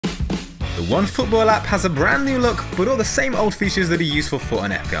The OneFootball app has a brand new look, but all the same old features that are useful for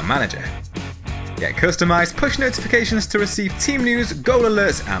an FPL manager. Get customized push notifications to receive team news, goal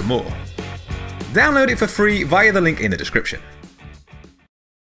alerts, and more. Download it for free via the link in the description.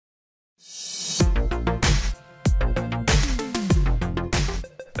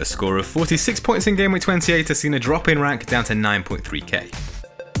 A score of 46 points in Gameweek 28 has seen a drop in rank down to 9.3k.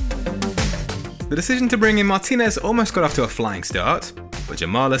 The decision to bring in Martinez almost got off to a flying start, but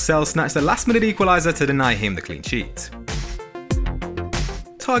Jamal Lascelles snatched the last-minute equaliser to deny him the clean sheet.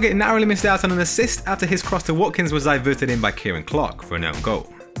 Target narrowly missed out on an assist after his cross to Watkins was diverted in by Kieran Clark for an own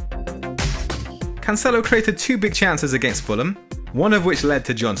goal. Cancelo created two big chances against Fulham, one of which led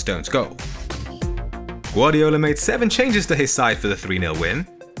to John Stones' goal. Guardiola made 7 changes to his side for the 3-0 win,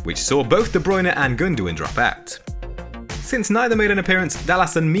 which saw both De Bruyne and Gundogan drop out. Since neither made an appearance,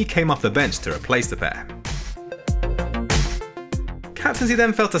 Dallas and Mee came off the bench to replace the pair. Captaincy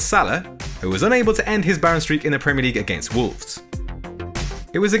then fell to Salah, who was unable to end his barren streak in the Premier League against Wolves.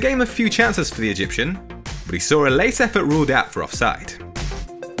 It was a game of few chances for the Egyptian, but he saw a late effort ruled out for offside.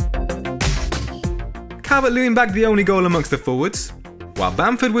 Calvert-Lewin bagged the only goal amongst the forwards, while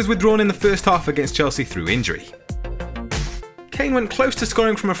Bamford was withdrawn in the first half against Chelsea through injury. Kane went close to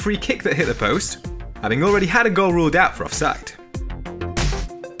scoring from a free kick that hit the post, having already had a goal ruled out for offside.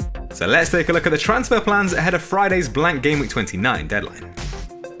 So let's take a look at the transfer plans ahead of Friday's blank Gameweek 29 deadline.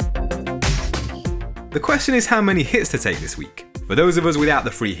 The question is how many hits to take this week, for those of us without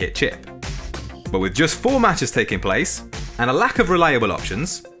the free hit chip. But with just 4 matches taking place, and a lack of reliable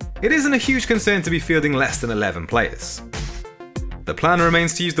options, it isn't a huge concern to be fielding less than 11 players. The plan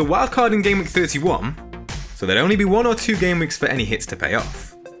remains to use the wildcard in Gameweek 31, so there'll only be 1 or 2 game weeks for any hits to pay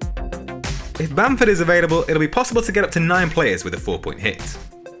off. If Bamford is available, it'll be possible to get up to 9 players with a 4-point hit.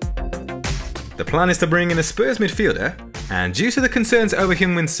 The plan is to bring in a Spurs midfielder, and due to the concerns over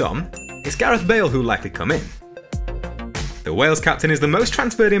Heung-min Son, it's Gareth Bale who'll likely come in. The Wales captain is the most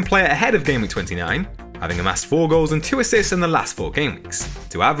transferred in player ahead of Gameweek 29, having amassed 4 goals and 2 assists in the last 4 game weeks,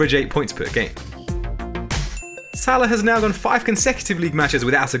 to average 8 points per game. Salah has now gone 5 consecutive league matches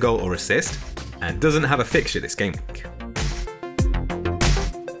without a goal or assist, and doesn't have a fixture this game week.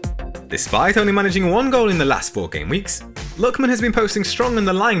 Despite only managing 1 goal in the last 4 game weeks, Lookman has been posting strong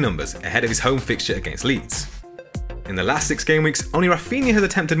underlying numbers ahead of his home fixture against Leeds. In the last 6 game weeks, only Rafinha has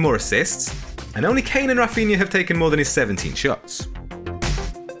attempted more assists, and only Kane and Rafinha have taken more than his 17 shots.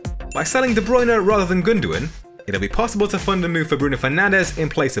 By selling De Bruyne rather than Gundogan, it'll be possible to fund a move for Bruno Fernandes in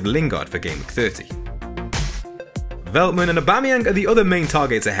place of Lingard for Gameweek 30. Veltman and Aubameyang are the other main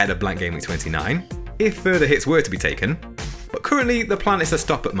targets ahead of blank Gameweek 29, if further hits were to be taken, but currently the plan is to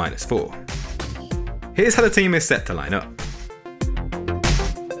stop at -4. Here's how the team is set to line up.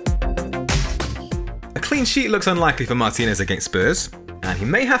 A clean sheet looks unlikely for Martinez against Spurs, and he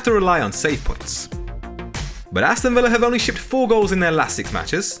may have to rely on save points. But Aston Villa have only shipped 4 goals in their last 6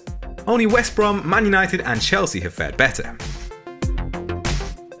 matches. Only West Brom, Man United and Chelsea have fared better.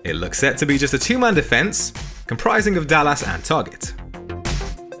 It looks set to be just a 2-man defence, comprising of Dallas and Target.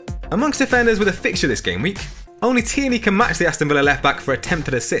 Amongst defenders with a fixture this game week, only Tierney can match the Aston Villa left back for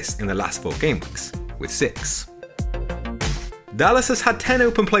attempted assists in the last 4 game weeks, with 6. Dallas has had 10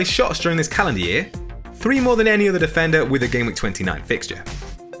 open play shots during this calendar year, 3 more than any other defender with a Gameweek 29 fixture.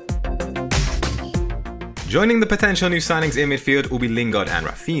 Joining the potential new signings in midfield will be Lingard and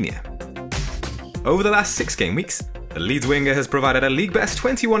Rafinha. Over the last 6 game weeks, the Leeds winger has provided a league best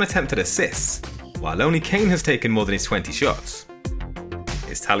 21 attempted assists, while only Kane has taken more than his 20 shots.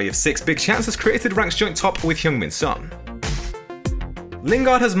 His tally of 6 big chances created ranks joint top with Heung-min Son.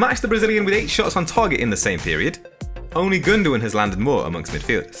 Lingard has matched the Brazilian with 8 shots on target in the same period. Only Gundogan has landed more amongst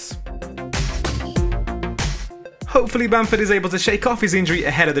midfielders. Hopefully Bamford is able to shake off his injury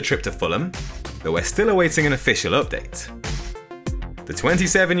ahead of the trip to Fulham, though we're still awaiting an official update. The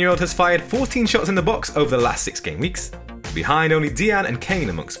 27-year-old has fired 14 shots in the box over the last 6 game weeks, behind only Dian and Kane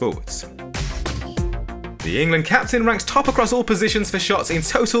amongst forwards. The England captain ranks top across all positions for shots in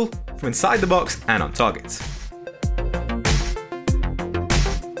total, from inside the box and on target.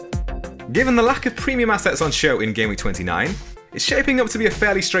 Given the lack of premium assets on show in Gameweek 29, it's shaping up to be a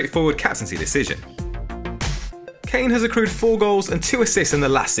fairly straightforward captaincy decision. Kane has accrued 4 goals and 2 assists in the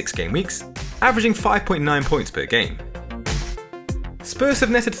last 6 game weeks, averaging 5.9 points per game. Spurs have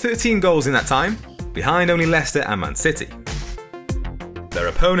netted 13 goals in that time, behind only Leicester and Man City. Their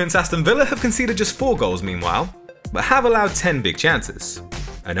opponents Aston Villa have conceded just 4 goals meanwhile, but have allowed 10 big chances,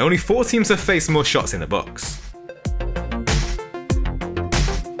 and only 4 teams have faced more shots in the box.